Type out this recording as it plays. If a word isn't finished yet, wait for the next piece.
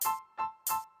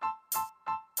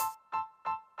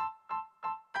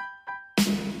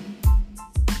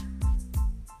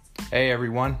Hey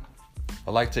everyone,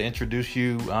 I'd like to introduce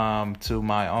you to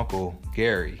my uncle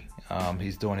Gary.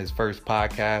 He's doing his first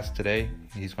podcast today.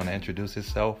 He's going to introduce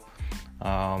himself.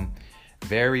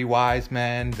 Very wise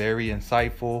man, very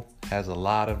insightful, has a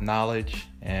lot of knowledge,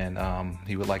 and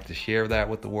he would like to share that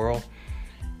with the world.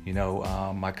 You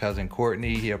know, my cousin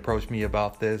Courtney, he approached me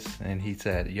about this, and he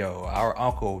said, yo, our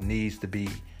uncle needs to be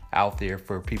out there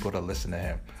for people to listen to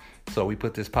him. So we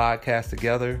put this podcast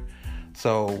together.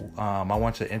 So I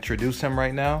want to introduce him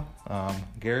right now.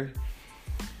 Gary?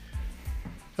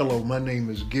 Hello, my name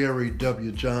is Gary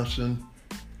W. Johnson,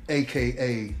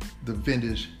 a.k.a. the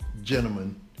Vintage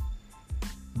Gentleman.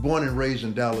 Born and raised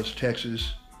in Dallas,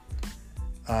 Texas.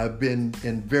 I've been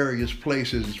in various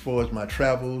places as far as my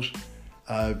travels.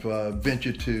 I've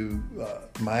ventured to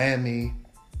Miami,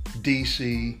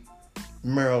 D.C.,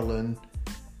 Maryland,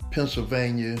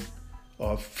 Pennsylvania,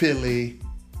 Philly,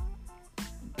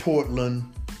 Portland,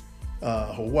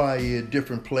 Hawaii,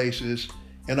 different places,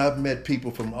 and I've met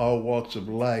people from all walks of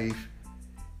life,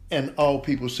 and all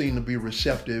people seem to be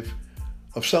receptive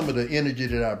of some of the energy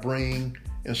that I bring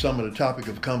and some of the topic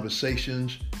of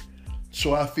conversations.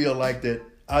 So I feel like that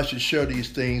I should share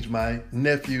these things. My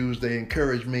nephews, they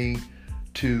encourage me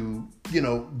to,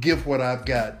 give what I've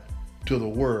got to the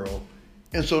world,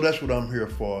 and so that's what I'm here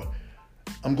for.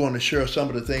 I'm going to share some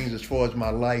of the things as far as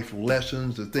my life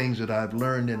lessons, the things that I've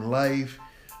learned in life,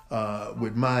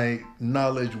 with my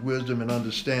knowledge, wisdom, and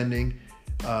understanding.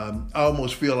 I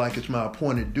almost feel like it's my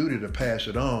appointed duty to pass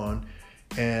it on.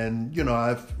 And,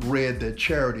 I've read that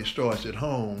charity starts at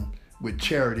home, with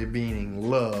charity meaning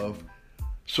love.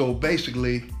 So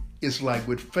basically, it's like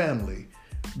with family.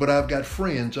 But I've got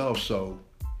friends also.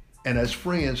 And as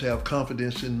friends have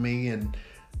confidence in me, and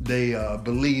they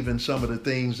believe in some of the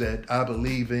things that I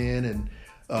believe in, and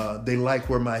they like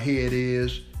where my head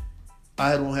is.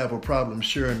 I don't have a problem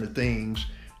sharing the things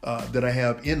that I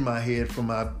have in my head from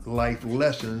my life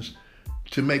lessons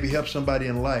to maybe help somebody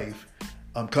in life.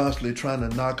 I'm constantly trying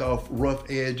to knock off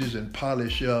rough edges and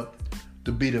polish up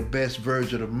to be the best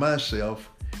version of myself.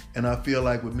 And I feel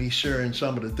like with me sharing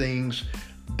some of the things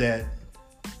that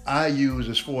I use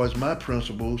as far as my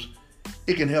principles,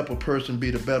 it can help a person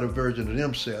be the better version of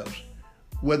themselves,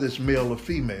 whether it's male or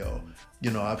female.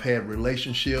 I've had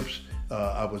relationships.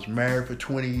 I was married for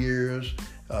 20 years.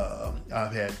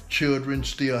 I've had children,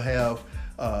 still have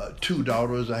 2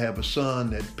 daughters. I have a son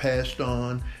that passed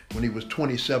on when he was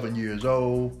 27 years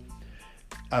old.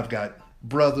 I've got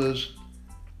brothers.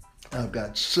 I've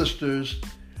got sisters.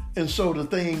 And so the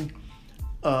thing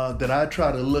that I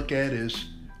try to look at is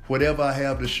whatever I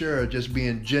have to share, just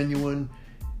being genuine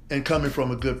and coming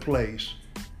from a good place.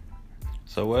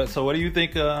 So what do you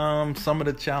think some of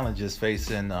the challenges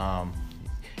facing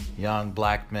young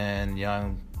black men,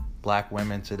 young black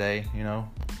women today,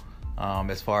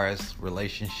 as far as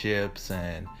relationships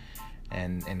and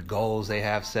goals they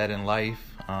have set in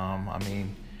life?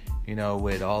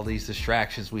 With all these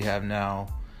distractions we have now,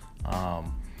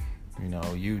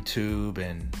 YouTube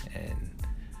and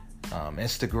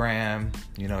Instagram,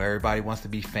 everybody wants to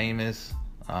be famous.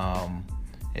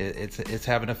 It's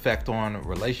having an effect on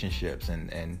relationships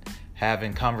and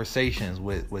having conversations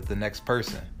with the next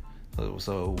person.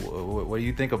 So what do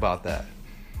you think about that?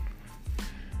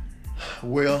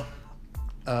 Well,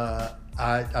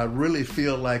 I really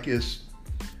feel like it's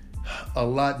a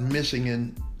lot missing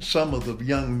in some of the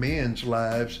young men's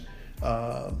lives.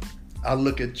 I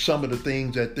look at some of the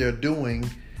things that they're doing.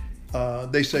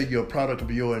 They say you're a product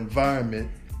of your environment.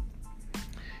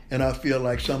 And I feel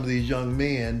like some of these young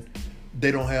men, they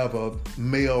don't have a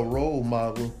male role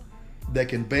model that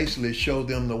can basically show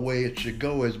them the way it should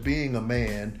go as being a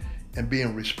man and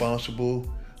being responsible,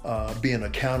 being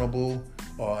accountable,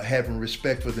 having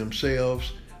respect for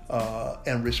themselves,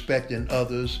 and respecting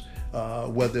others,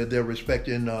 whether they're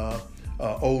respecting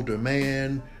older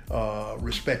man,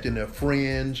 respecting their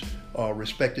friends,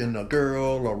 respecting a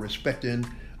girl, or respecting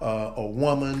a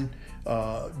woman,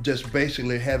 just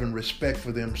basically having respect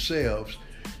for themselves.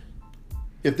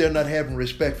 If they're not having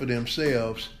respect for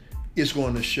themselves, it's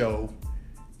going to show.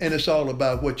 And it's all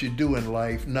about what you do in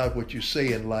life, not what you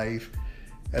say in life.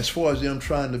 As far as them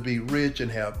trying to be rich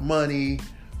and have money,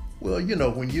 well,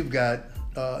 when you've got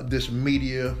this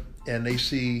media and they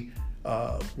see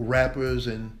rappers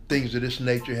and things of this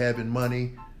nature having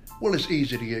money, well, it's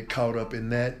easy to get caught up in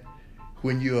that.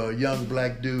 When you're a young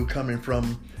black dude coming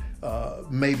from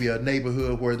maybe a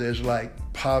neighborhood where there's like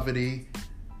poverty,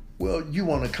 well, you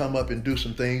want to come up and do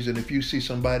some things. And if you see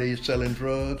somebody selling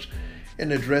drugs and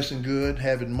they're dressing good,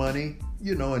 having money,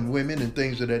 and women and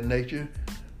things of that nature,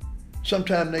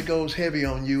 sometimes that goes heavy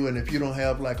on you. And if you don't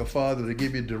have like a father to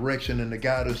give you direction and the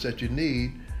guidance that you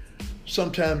need,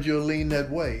 sometimes you'll lean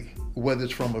that way, whether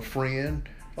it's from a friend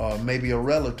or maybe a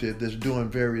relative that's doing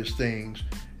various things,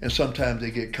 and sometimes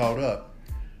they get caught up.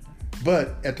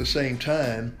 But at the same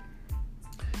time,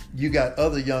 you got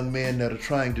other young men that are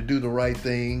trying to do the right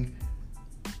thing,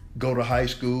 go to high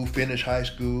school, finish high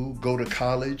school, go to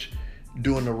college,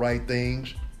 doing the right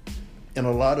things. And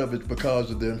a lot of it's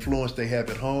because of the influence they have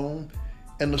at home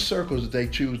and the circles that they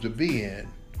choose to be in.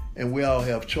 And we all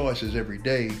have choices every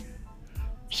day.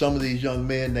 Some of these young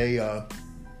men, they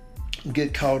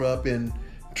get caught up in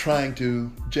trying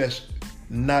to just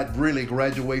not really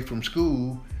graduate from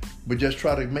school, but just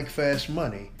try to make fast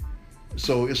money.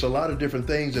 So it's a lot of different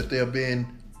things that they're being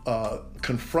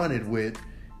confronted with,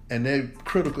 and they're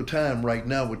critical time right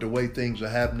now with the way things are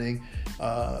happening,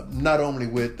 not only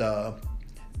with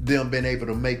them being able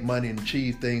to make money and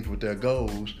achieve things with their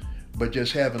goals, but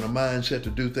just having a mindset to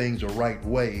do things the right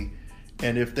way.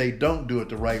 And if they don't do it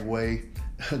the right way,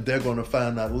 they're going to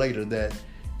find out later that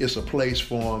it's a place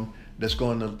for them that's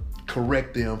going to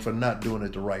correct them for not doing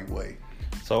it the right way.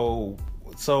 So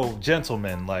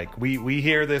gentlemen, like we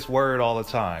hear this word all the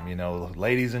time, you know,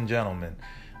 ladies and gentlemen,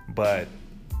 but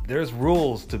there's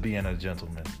rules to being a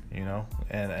gentleman, you know,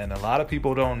 and a lot of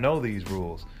people don't know these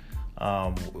rules.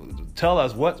 Tell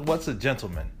us what's a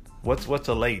gentleman? What's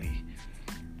a lady?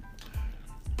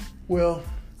 Well,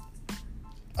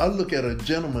 I look at a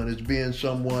gentleman as being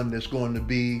someone that's going to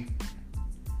be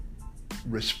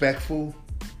respectful,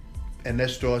 and that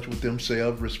starts with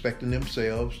themselves, respecting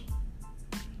themselves,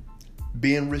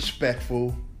 being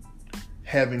respectful,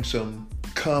 having some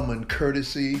common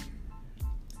courtesy,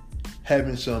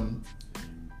 having some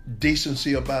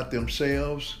decency about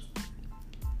themselves,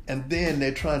 and then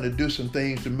they're trying to do some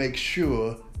things to make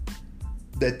sure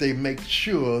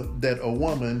that a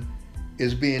woman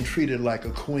is being treated like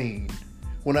a queen.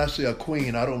 When I say a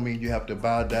queen, I don't mean you have to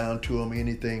bow down to them or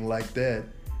anything like that,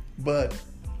 but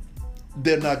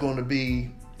they're not going to be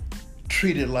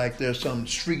treated like they're some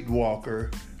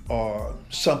streetwalker or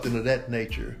something of that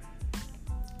nature.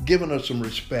 Giving her some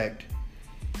respect.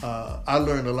 I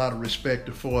learned a lot of respect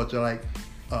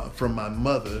from my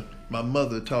mother. My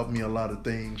mother taught me a lot of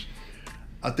things.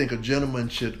 I think a gentleman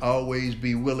should always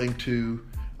be willing to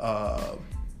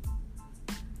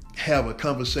have a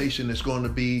conversation that's going to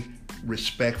be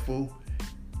respectful,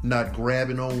 not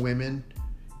grabbing on women.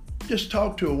 Just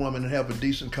talk to a woman and have a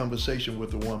decent conversation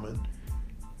with a woman.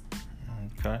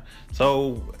 Okay.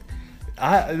 So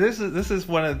this is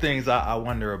one of the things I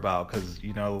wonder about, because,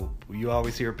 you know, you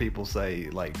always hear people say,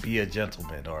 like, be a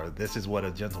gentleman, or this is what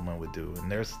a gentleman would do.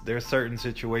 And there's certain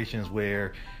situations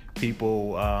where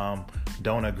people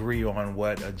don't agree on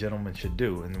what a gentleman should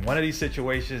do. And one of these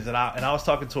situations, and I was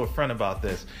talking to a friend about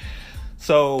this.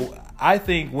 So I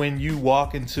think when you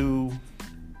walk into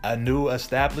a new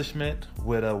establishment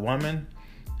with a woman,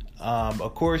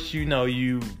 of course, you know,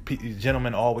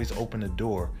 gentlemen always open the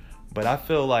door. But I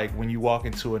feel like when you walk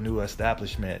into a new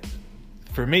establishment,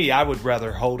 for me, I would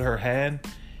rather hold her hand,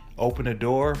 open the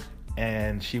door,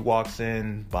 and she walks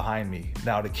in behind me.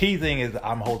 Now, the key thing is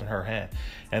I'm holding her hand.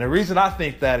 And the reason I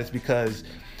think that is because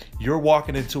you're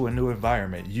walking into a new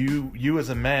environment. You as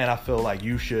a man, I feel like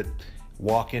you should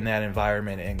walk in that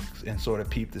environment and sort of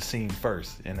peep the scene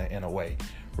first in a way,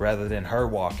 rather than her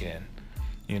walk in.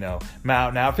 You know,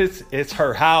 now if it's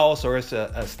her house or it's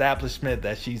an establishment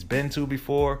that she's been to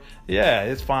before, yeah,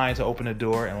 it's fine to open the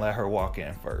door and let her walk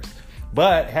in first.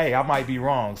 But hey, I might be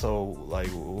wrong. So, like,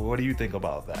 what do you think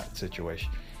about that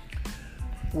situation?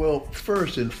 Well,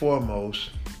 first and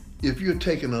foremost, if you're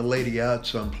taking a lady out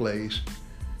someplace,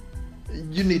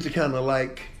 you need to kind of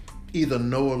like either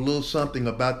know a little something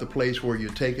about the place where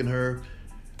you're taking her,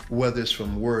 whether it's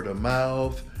from word of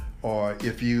mouth, or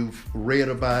if you've read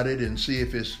about it and see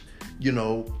if it's,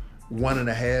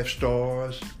 1.5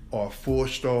 stars or 4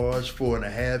 stars,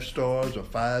 4.5 stars or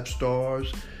 5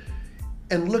 stars.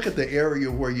 And look at the area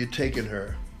where you're taking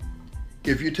her.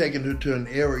 If you're taking her to an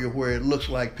area where it looks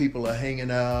like people are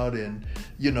hanging out and,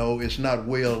 it's not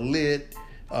well lit,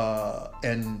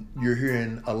 and you're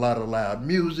hearing a lot of loud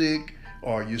music,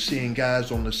 or you're seeing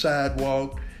guys on the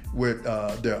sidewalk with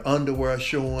their underwear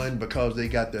showing because they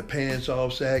got their pants all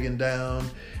sagging down,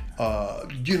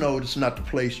 it's not the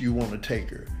place you want to take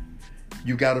her.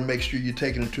 You got to make sure you're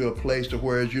taking her to a place to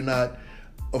where you're not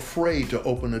afraid to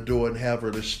open the door and have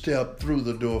her to step through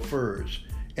the door first.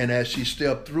 And as she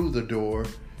stepped through the door,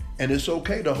 and it's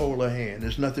okay to hold her hand,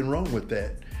 there's nothing wrong with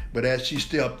that. But as she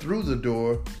stepped through the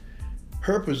door,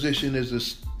 her position is to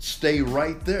stay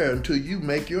right there until you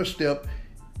make your step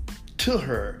to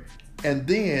her. And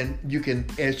then you can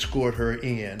escort her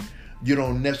in. You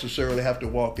don't necessarily have to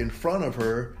walk in front of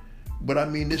her, But I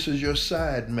mean, this is your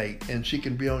side mate, and she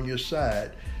can be on your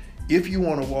side. If you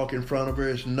want to walk in front of her,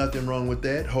 there's nothing wrong with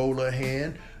that. Hold her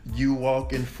hand. You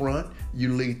walk in front.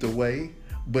 You lead the way.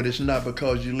 But it's not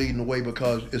because you're leading the way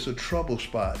because it's a trouble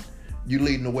spot. You're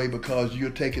leading the way because you're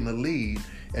taking the lead,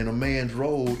 and a man's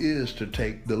role is to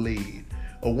take the lead.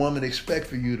 A woman expects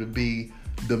for you to be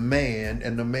the man,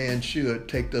 and the man should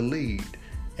take the lead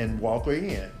and walk her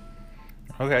in.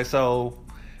 Okay, so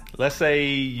let's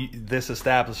say this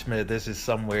establishment, this is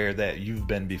somewhere that you've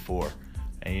been before,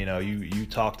 and you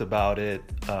talked about it.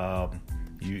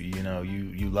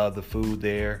 You love the food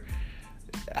there.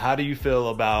 How do you feel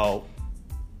about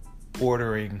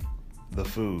ordering the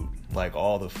food, like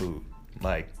all the food?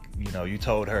 Like, you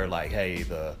told her like, hey,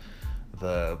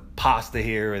 the pasta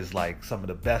here is like some of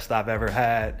the best I've ever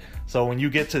had. So when you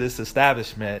get to this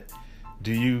establishment,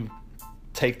 do you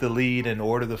take the lead and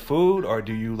order the food, or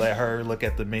do you let her look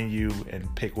at the menu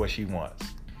and pick what she wants?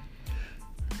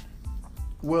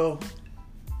 Well,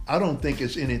 I don't think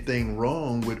it's anything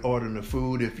wrong with ordering the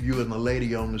food if you and the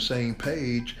lady on the same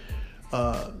page.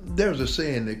 There's a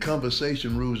saying that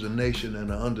conversation rules a nation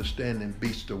and an understanding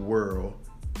beats the world.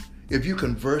 If you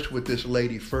converse with this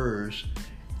lady first,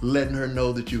 letting her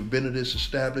know that you've been to this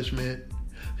establishment,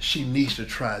 she needs to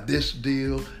try this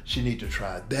deal, she needs to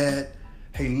try that.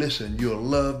 Hey, listen, you'll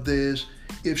love this.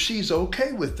 If she's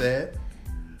okay with that,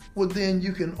 well, then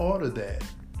you can order that.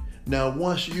 Now,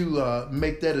 once you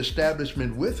make that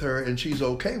establishment with her and she's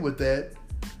okay with that,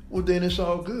 well, then it's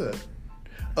all good.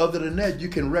 Other than that, you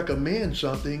can recommend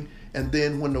something, and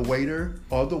then when the waiter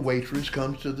or the waitress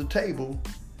comes to the table,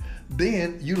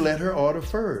 then you let her order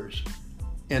first.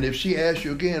 And if she asks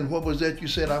you again, what was that you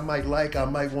said I might like, I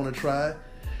might want to try?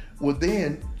 Well,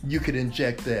 then you could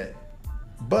inject that.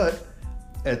 But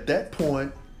at that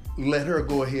point, let her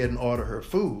go ahead and order her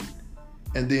food,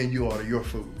 and then you order your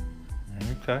food.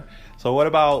 Okay. So what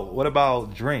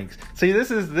about drinks? See,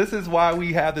 this is why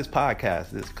we have this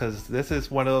podcast. Is because this is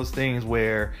one of those things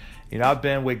where, I've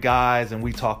been with guys and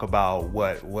we talk about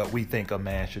what we think a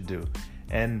man should do.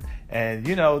 And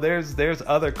there's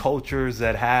other cultures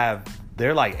that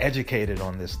they're like educated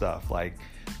on this stuff,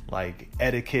 like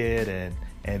etiquette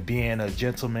and being a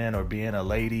gentleman or being a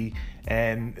lady.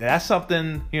 And that's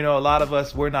something, a lot of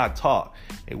us, we're not taught.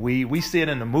 We see it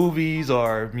in the movies,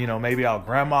 or, maybe our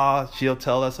grandma, she'll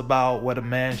tell us about what a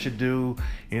man should do.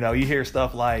 You hear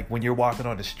stuff like when you're walking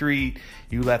on the street,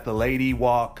 you let the lady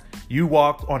walk. You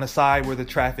walk on the side where the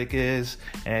traffic is.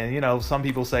 And, some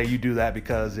people say you do that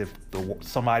because if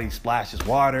somebody splashes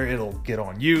water, it'll get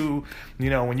on you.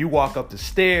 When you walk up the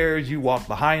stairs, you walk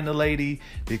behind the lady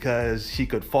because she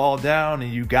could fall down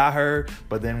and you got her.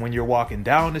 But then when you're walking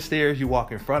down the stairs, you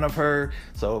walk in front of her.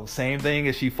 So same thing,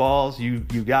 if she falls, you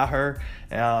got her.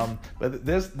 But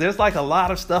there's like a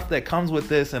lot of stuff that comes with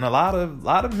this, and a lot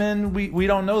of men, we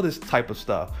don't know this type of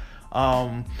stuff.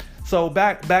 So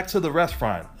back to the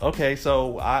restaurant. Okay,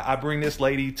 so I bring this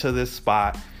lady to this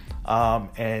spot,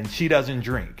 and she doesn't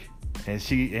drink, and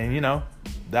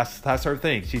that's her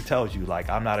thing. She tells you like,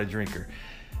 I'm not a drinker.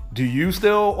 Do you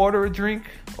still order a drink,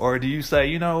 or do you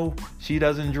say, she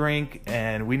doesn't drink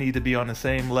and we need to be on the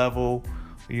same level,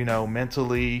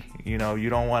 mentally, you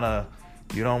don't want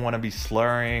to be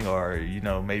slurring, or,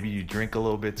 maybe you drink a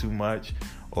little bit too much,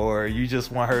 or you just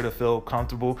want her to feel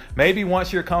comfortable. Maybe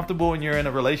once you're comfortable and you're in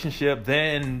a relationship,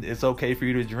 then it's okay for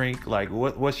you to drink. Like,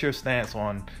 what's your stance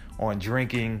on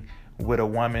drinking with a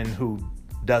woman who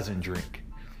doesn't drink?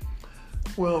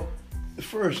 Well,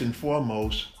 first and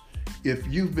foremost, if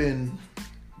you've been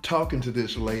talking to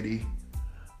this lady,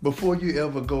 before you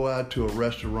ever go out to a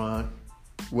restaurant,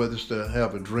 whether it's to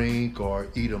have a drink or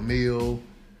eat a meal,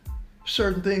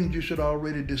 certain things you should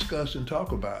already discuss and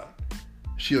talk about.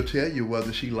 She'll tell you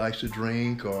whether she likes to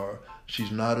drink or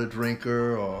she's not a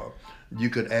drinker, or you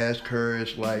could ask her,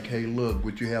 it's like, hey, look,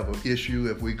 would you have an issue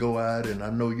if we go out and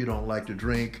I know you don't like to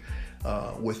drink,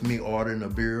 with me ordering a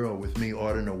beer or with me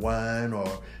ordering a wine, or,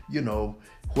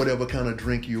 whatever kind of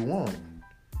drink you want.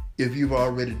 If you've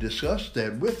already discussed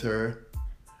that with her,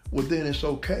 well, then it's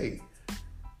okay.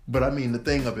 But I mean, the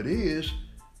thing of it is,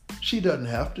 she doesn't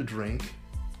have to drink,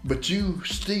 but you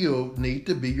still need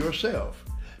to be yourself.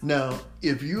 Now,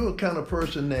 if you're a kind of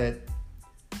person that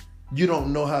you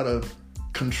don't know how to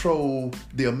control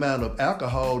the amount of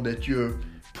alcohol that you're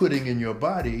putting in your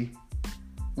body,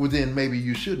 well, then maybe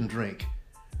you shouldn't drink.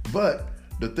 But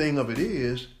the thing of it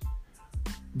is,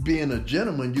 being a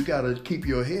gentleman, you got to keep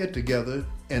your head together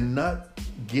and not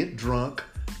get drunk,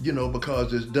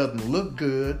 because it doesn't look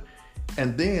good.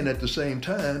 And then at the same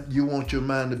time, you want your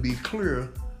mind to be clear.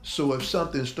 So if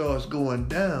something starts going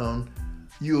down,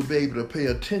 you'll be able to pay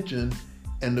attention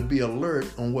and to be alert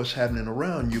on what's happening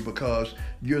around you, because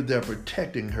you're there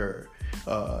protecting her.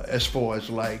 As far as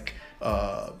like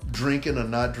drinking or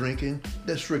not drinking,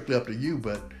 that's strictly up to you,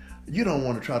 but you don't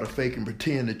want to try to fake and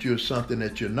pretend that you're something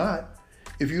that you're not.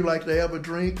 If you like to have a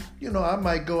drink, I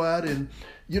might go out and,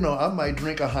 I might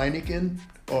drink a Heineken,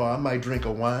 or I might drink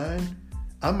a wine.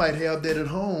 I might have that at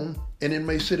home, and it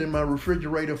may sit in my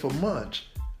refrigerator for months.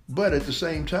 But at the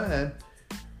same time,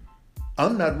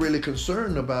 I'm not really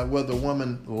concerned about whether a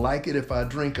woman like it if I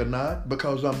drink or not,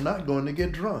 because I'm not going to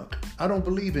get drunk. I don't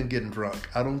believe in getting drunk.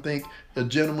 I don't think a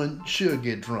gentleman should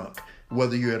get drunk,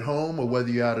 whether you're at home or whether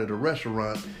you're out at a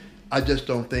restaurant. I just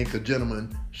don't think a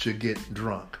gentleman should get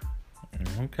drunk.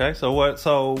 Okay, so we're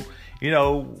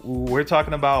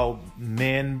talking about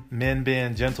men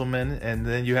being gentlemen, and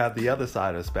then you have the other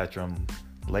side of the spectrum,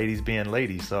 ladies being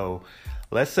ladies. So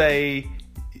let's say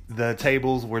the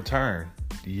tables were turned.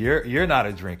 You're not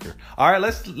a drinker. All right,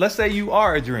 let's say you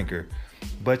are a drinker,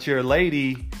 but your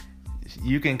lady,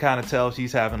 you can kind of tell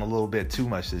she's having a little bit too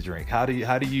much to drink. How do you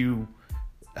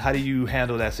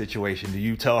handle that situation? Do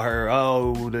you tell her,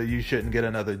 you shouldn't get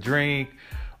another drink?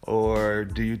 Or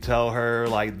do you tell her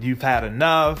like you've had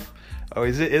enough? Or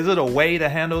is it a way to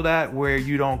handle that where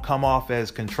you don't come off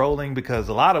as controlling? Because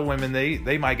a lot of women,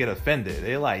 they might get offended.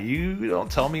 They're like, you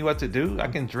don't tell me what to do. I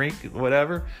can drink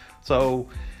whatever. So,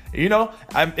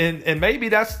 and maybe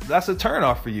that's a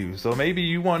turnoff for you. So maybe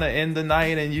you want to end the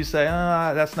night and you say,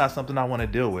 that's not something I want to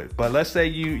deal with. But let's say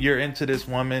you're into this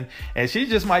woman and she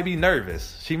just might be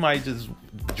nervous. She might just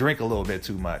drink a little bit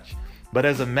too much. But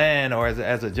as a man or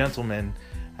as a gentleman,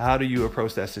 how do you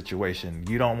approach that situation?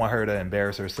 You don't want her to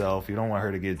embarrass herself. You don't want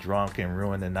her to get drunk and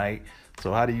ruin the night.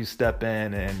 So how do you step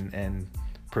in and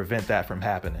prevent that from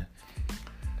happening?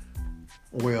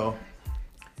 Well,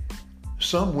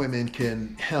 some women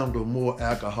can handle more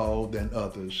alcohol than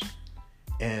others.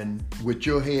 And with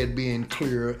your head being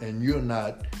clear and you're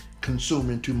not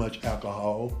consuming too much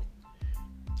alcohol,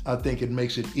 I think it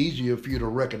makes it easier for you to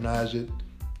recognize it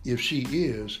if she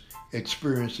is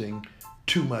experiencing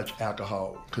too much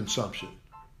alcohol consumption.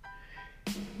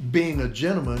 Being a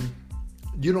gentleman,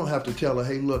 you don't have to tell her,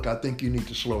 hey, look, I think you need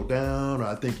to slow down, or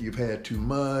I think you've had too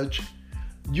much.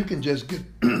 You can just get,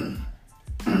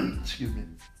 excuse me,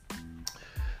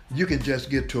 you can just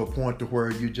get to a point to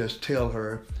where you just tell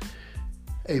her,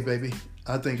 hey, baby,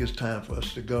 I think it's time for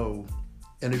us to go.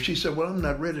 And if she said, well, I'm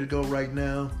not ready to go right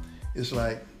now, it's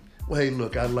like, well, hey,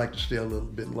 look, I'd like to stay a little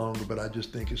bit longer, but I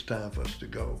just think it's time for us to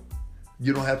go.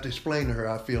 You don't have to explain to her,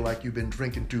 I feel like you've been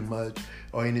drinking too much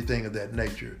or anything of that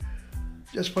nature.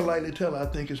 Just politely tell her, I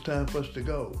think it's time for us to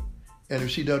go. And if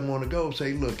she doesn't want to go,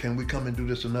 say, look, can we come and do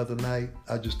this another night?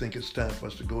 I just think it's time for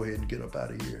us to go ahead and get up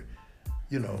out of here.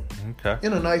 Okay.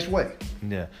 In a nice way.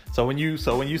 Yeah. So when you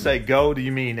say go, do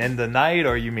you mean end the night,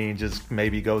 or you mean just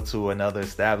maybe go to another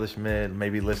establishment,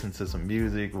 maybe listen to some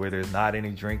music where there's not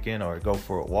any drinking, or go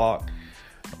for a walk,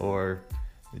 or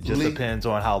it just depends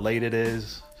on how late it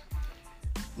is?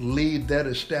 Leave that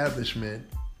establishment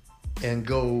and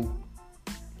go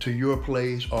to your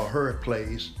place or her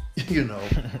place,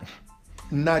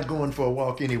 not going for a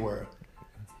walk anywhere,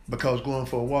 because going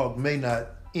for a walk may not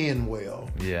end well.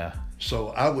 Yeah. So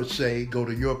I would say go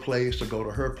to your place or go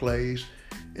to her place,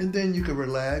 and then you can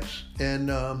relax. And,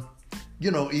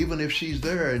 even if she's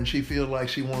there and she feels like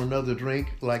she wants another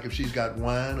drink, like if she's got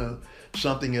wine or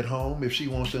something at home, if she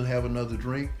wants to have another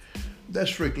drink,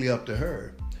 that's strictly up to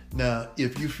her. Now,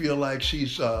 if you feel like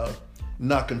she's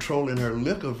not controlling her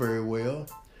liquor very well,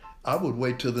 I would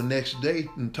wait till the next day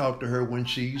and talk to her when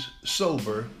she's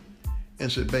sober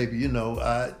and say, baby,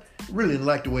 I really didn't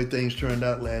like the way things turned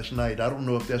out last night. I don't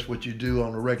know if that's what you do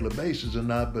on a regular basis or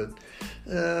not, but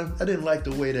I didn't like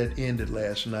the way that ended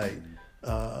last night.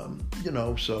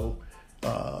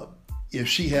 If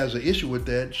she has an issue with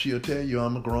that, she'll tell you,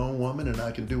 I'm a grown woman and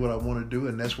I can do what I want to do,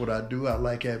 and that's what I do. I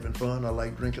like having fun. I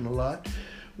like drinking a lot.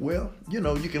 Well,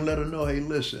 you can let her know, hey,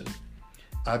 listen,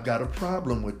 I've got a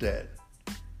problem with that.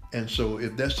 And so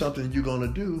if that's something you're going to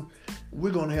do,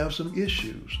 we're going to have some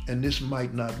issues, and this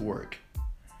might not work.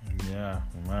 Yeah,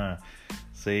 man.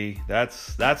 See,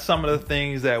 that's some of the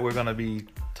things that we're going to be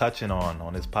touching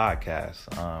on this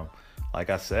podcast. Like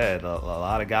I said, a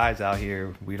lot of guys out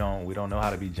here, we don't know how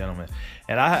to be gentlemen.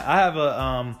 And I have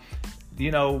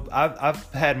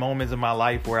I've had moments in my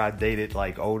life where I dated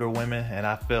like older women, and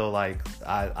I feel like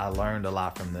I learned a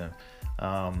lot from them.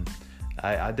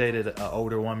 I dated an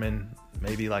older woman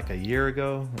maybe like a year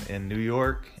ago in New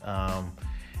York,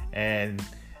 and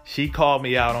she called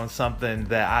me out on something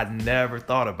that I never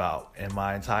thought about in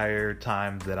my entire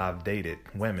time that I've dated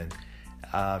women.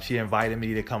 She invited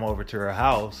me to come over to her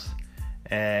house,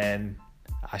 and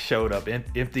I showed up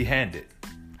empty-handed,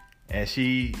 and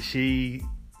she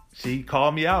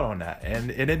called me out on that,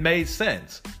 and it made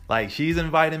sense. Like, she's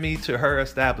invited me to her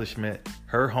establishment,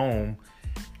 her home,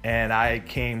 and I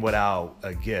came without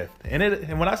a gift.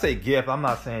 And when I say gift, I'm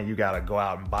not saying you gotta go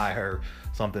out and buy her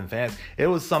something fancy. It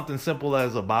was something simple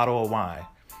as a bottle of wine,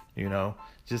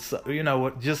 just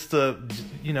to,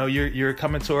 you're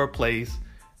coming to her place,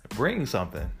 bring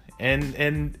something.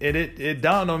 And it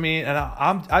dawned on me, and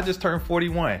I just turned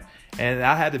 41, and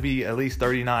I had to be at least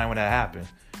 39 when that happened.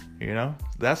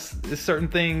 It's certain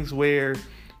things where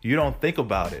you don't think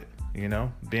about it,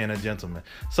 being a gentleman.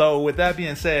 So with that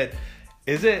being said,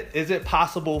 is it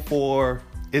possible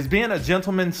is being a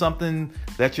gentleman something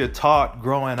that you're taught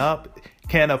growing up?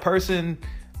 Can a person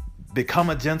become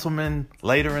a gentleman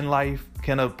later in life?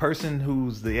 Can a person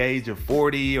who's the age of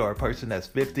 40 or a person that's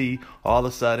 50 all of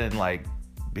a sudden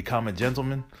become a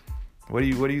gentleman? What do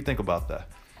you think about that?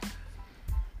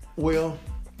 Well,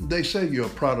 they say you're a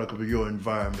product of your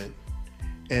environment,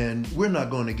 and we're not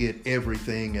going to get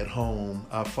everything at home.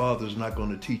 Our father's not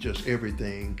going to teach us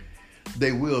everything.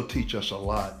 They will teach us a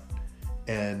lot.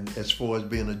 And as far as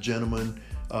being a gentleman,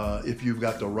 if you've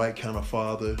got the right kind of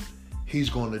father, he's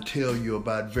going to tell you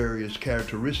about various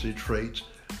characteristic traits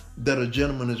that a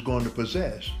gentleman is going to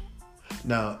possess.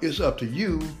 Now, it's up to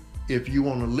you if you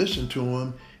want to listen to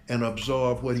him and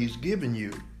absorb what he's giving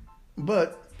you.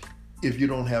 But if you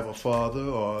don't have a father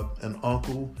or an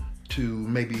uncle to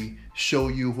maybe show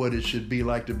you what it should be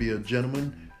like to be a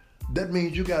gentleman, that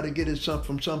means you got to get it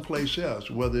from someplace else,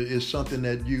 whether it's something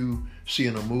that you see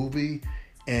in a movie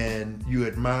and you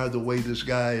admire the way this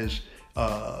guy is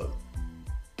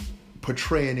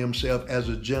portraying himself as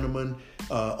a gentleman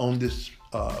on this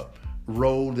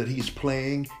role that he's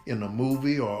playing in a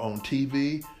movie or on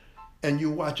TV, and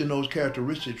you're watching those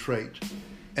characteristic traits.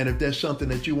 And if that's something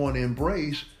that you want to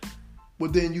embrace,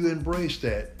 well, then you embrace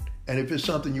that. And if it's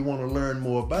something you want to learn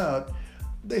more about,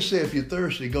 they say if you're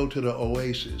thirsty, go to the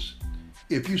oasis.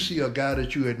 If you see a guy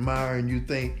that you admire and you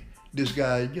think this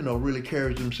guy, really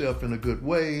carries himself in a good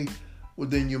way, well,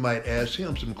 then you might ask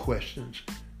him some questions,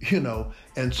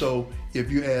 And so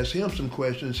if you ask him some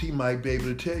questions, he might be able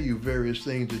to tell you various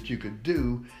things that you could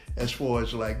do as far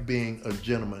as being a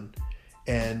gentleman.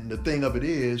 And the thing of it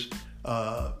is,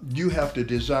 you have to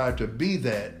desire to be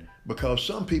that, because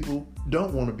some people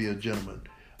don't want to be a gentleman.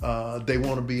 They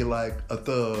want to be like a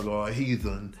thug or a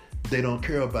heathen. They don't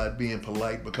care about being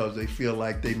polite because they feel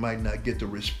like they might not get the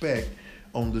respect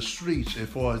on the streets. As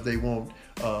far as they want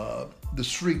the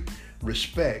street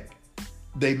respect,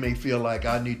 they may feel like,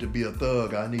 I need to be a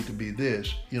thug, I need to be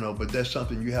this, but that's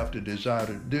something you have to desire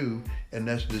to do, and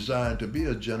that's designed to be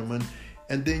a gentleman.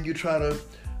 And then you try to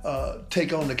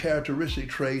take on the characteristic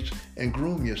traits and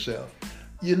groom yourself.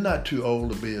 You're not too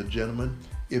old to be a gentleman.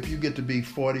 If you get to be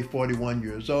 40, 41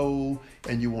 years old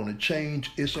and you want to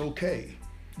change, it's okay.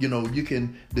 You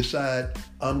can decide,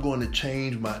 I'm going to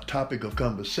change my topic of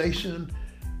conversation.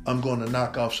 I'm going to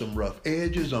knock off some rough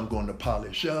edges. I'm going to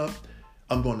polish up.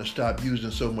 I'm going to stop using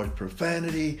so much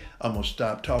profanity. I'm going to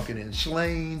stop talking in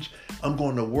slangs. I'm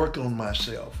going to work on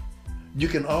myself. You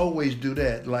can always do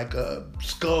that, like a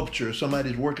sculpture.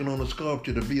 Somebody's working on a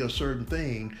sculpture to be a certain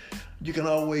thing. You can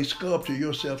always sculpture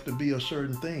yourself to be a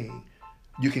certain thing.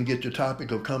 You can get your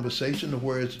topic of conversation to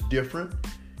where it's different.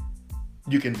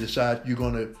 You can decide you're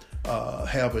going to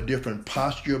have a different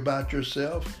posture about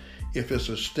yourself, if it's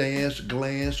a stance,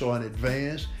 glance, or an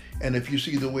advance. And if you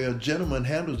see the way a gentleman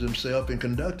handles himself and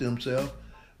conducts himself,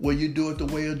 well, you do it the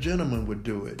way a gentleman would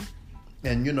do it.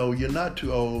 And, you're not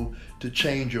too old to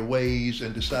change your ways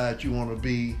and decide you want to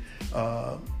be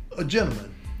a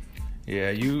gentleman.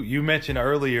 Yeah, you mentioned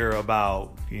earlier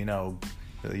about,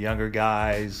 the younger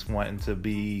guys wanting to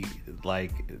be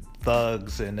like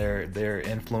thugs, and they're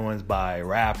influenced by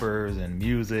rappers and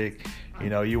music.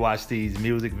 You watch these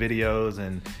music videos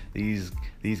and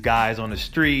these guys on the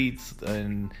streets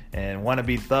and want to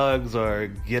be thugs or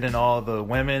getting all the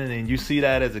women, and you see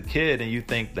that as a kid and you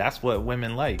think that's what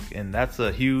women like, and that's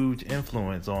a huge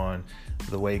influence on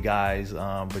the way guys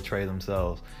portray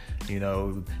themselves.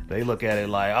 They look at it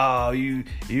like, oh, you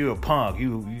a punk,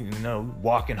 you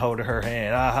walking holding her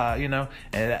hand,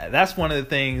 and that's one of the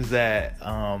things that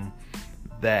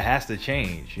has to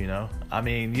change. I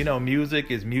mean,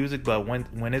 music is music, but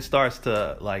when it starts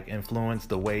to influence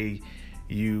the way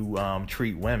you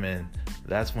treat women,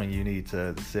 that's when you need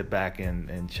to sit back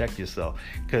and check yourself.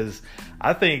 Because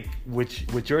I think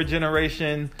with your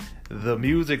generation, the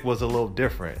music was a little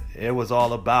different. It was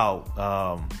all about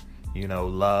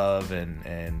love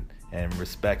and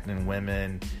respecting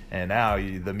women, and now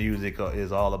the music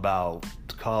is all about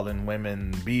calling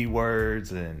women B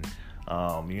words and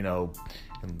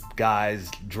Guys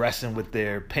dressing with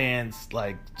their pants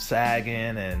like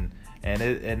sagging,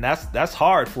 and that's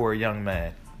hard for a young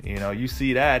man. You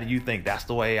see that and you think that's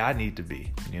the way I need to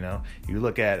be. You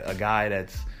look at a guy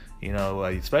that's,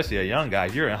 especially a young guy.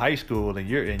 You're in high school and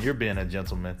you're being a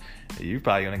gentleman. You're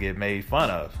probably gonna get made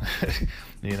fun of,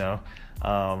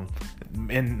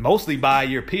 and mostly by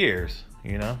your peers.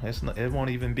 It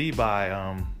won't even be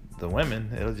by the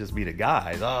women. It'll just be the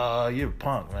guys. Oh, you're a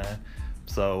punk, man.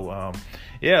 So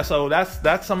so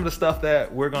that's some of the stuff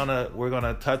that we're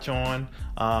gonna touch on.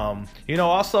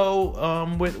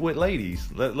 Also with ladies.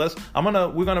 We're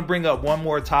gonna bring up one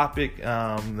more topic.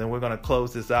 Then we're gonna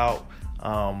close this out.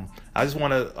 I just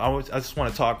want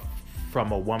to talk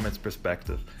from a woman's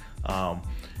perspective.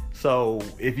 So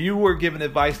if you were giving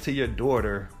advice to your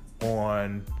daughter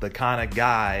on the kind of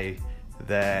guy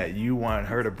that you want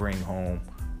her to bring home,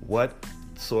 what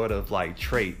sort of like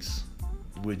traits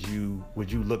would you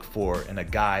look for in a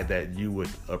guy that you would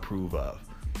approve of?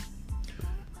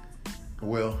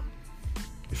 Well,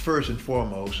 first and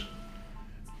foremost,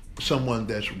 someone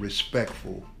that's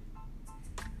respectful.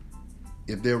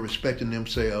 If they're respecting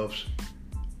themselves,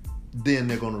 then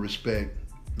they're going to respect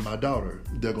my daughter.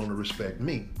 They're going to respect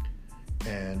me.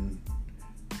 And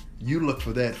you look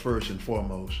for that first and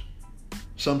foremost.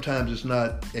 Sometimes it's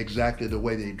not exactly the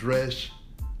way they dress,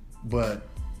 but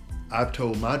I've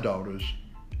told my daughters,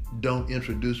 don't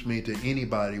introduce me to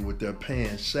anybody with their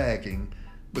pants sagging,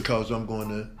 because I'm going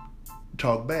to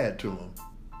talk bad to them.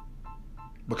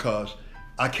 Because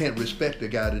I can't respect a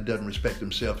guy that doesn't respect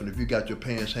himself. And if you got your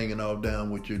pants hanging all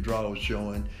down with your drawers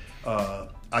showing,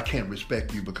 I can't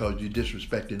respect you, because you're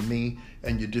disrespecting me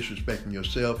and you're disrespecting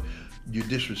yourself. You're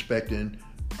disrespecting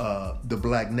the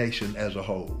black nation as a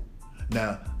whole.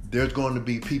 Now, there's going to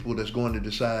be people that's going to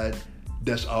decide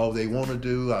that's all they want to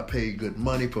do. I pay good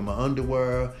money for my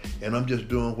underwear, and I'm just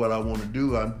doing what I want to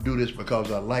do. I do this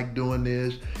because I like doing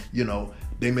this.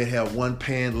 They may have one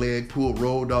pant leg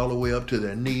rolled all the way up to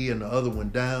their knee and the other one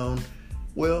down.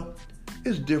 Well,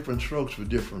 it's different strokes for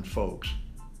different folks.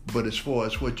 But as far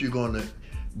as what you're going to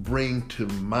bring to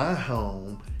my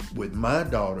home with my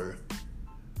daughter,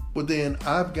 well, then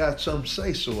I've got some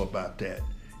say-so about that.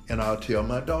 And I'll tell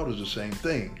my daughters the same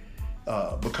thing.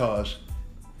 Because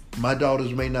my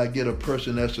daughters may not get a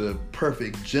person that's a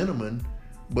perfect gentleman,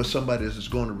 but somebody that's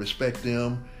going to respect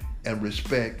them and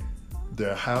respect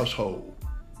their household.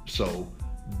 So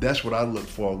that's what I look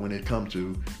for when it comes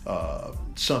to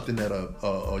something that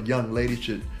a young lady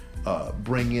should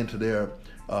bring into their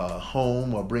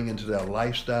home or bring into their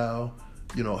lifestyle.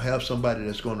 Have somebody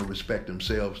that's going to respect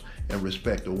themselves and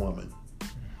respect a woman.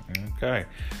 Okay.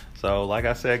 So like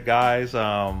I said, guys,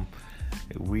 my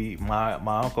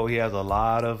uncle, he has a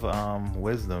lot of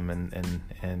wisdom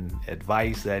and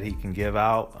advice that he can give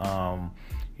out.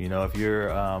 If you're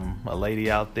a lady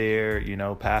out there,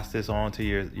 pass this on to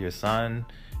your son,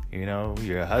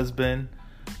 your husband.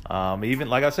 Even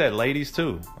like I said, ladies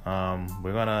too.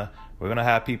 We're gonna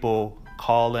have people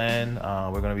call in.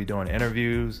 We're gonna be doing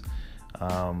interviews.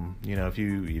 If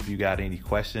you got any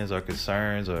questions or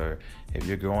concerns, or if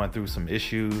you're going through some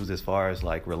issues as far as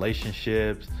like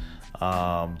relationships,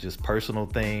 just personal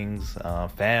things,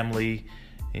 family,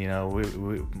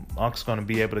 Unc's going to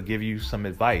be able to give you some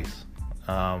advice.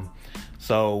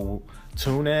 So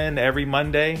tune in every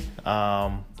Monday.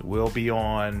 We'll be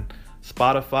on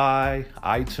Spotify,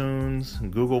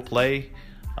 iTunes, Google Play.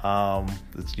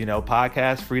 It's,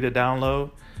 podcast free to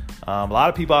download. A lot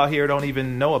of people out here don't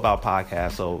even know about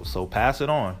podcasts, so pass it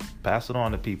on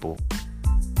to people.